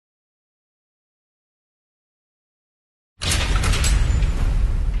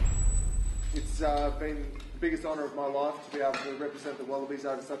been the biggest honour of my life to be able to represent the Wallabies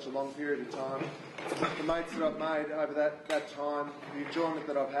over such a long period of time. The mates that I've made over that time, the enjoyment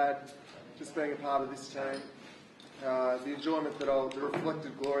that I've had just being a part of this team, the enjoyment that the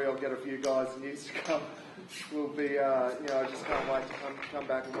reflected glory I'll get of you guys in years to come will be, I just can't wait to come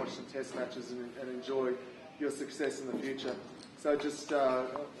back and watch some test matches and enjoy your success in the future. So just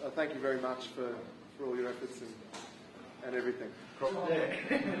thank you very much for all your efforts and everything.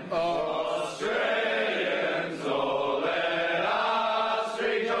 Australians all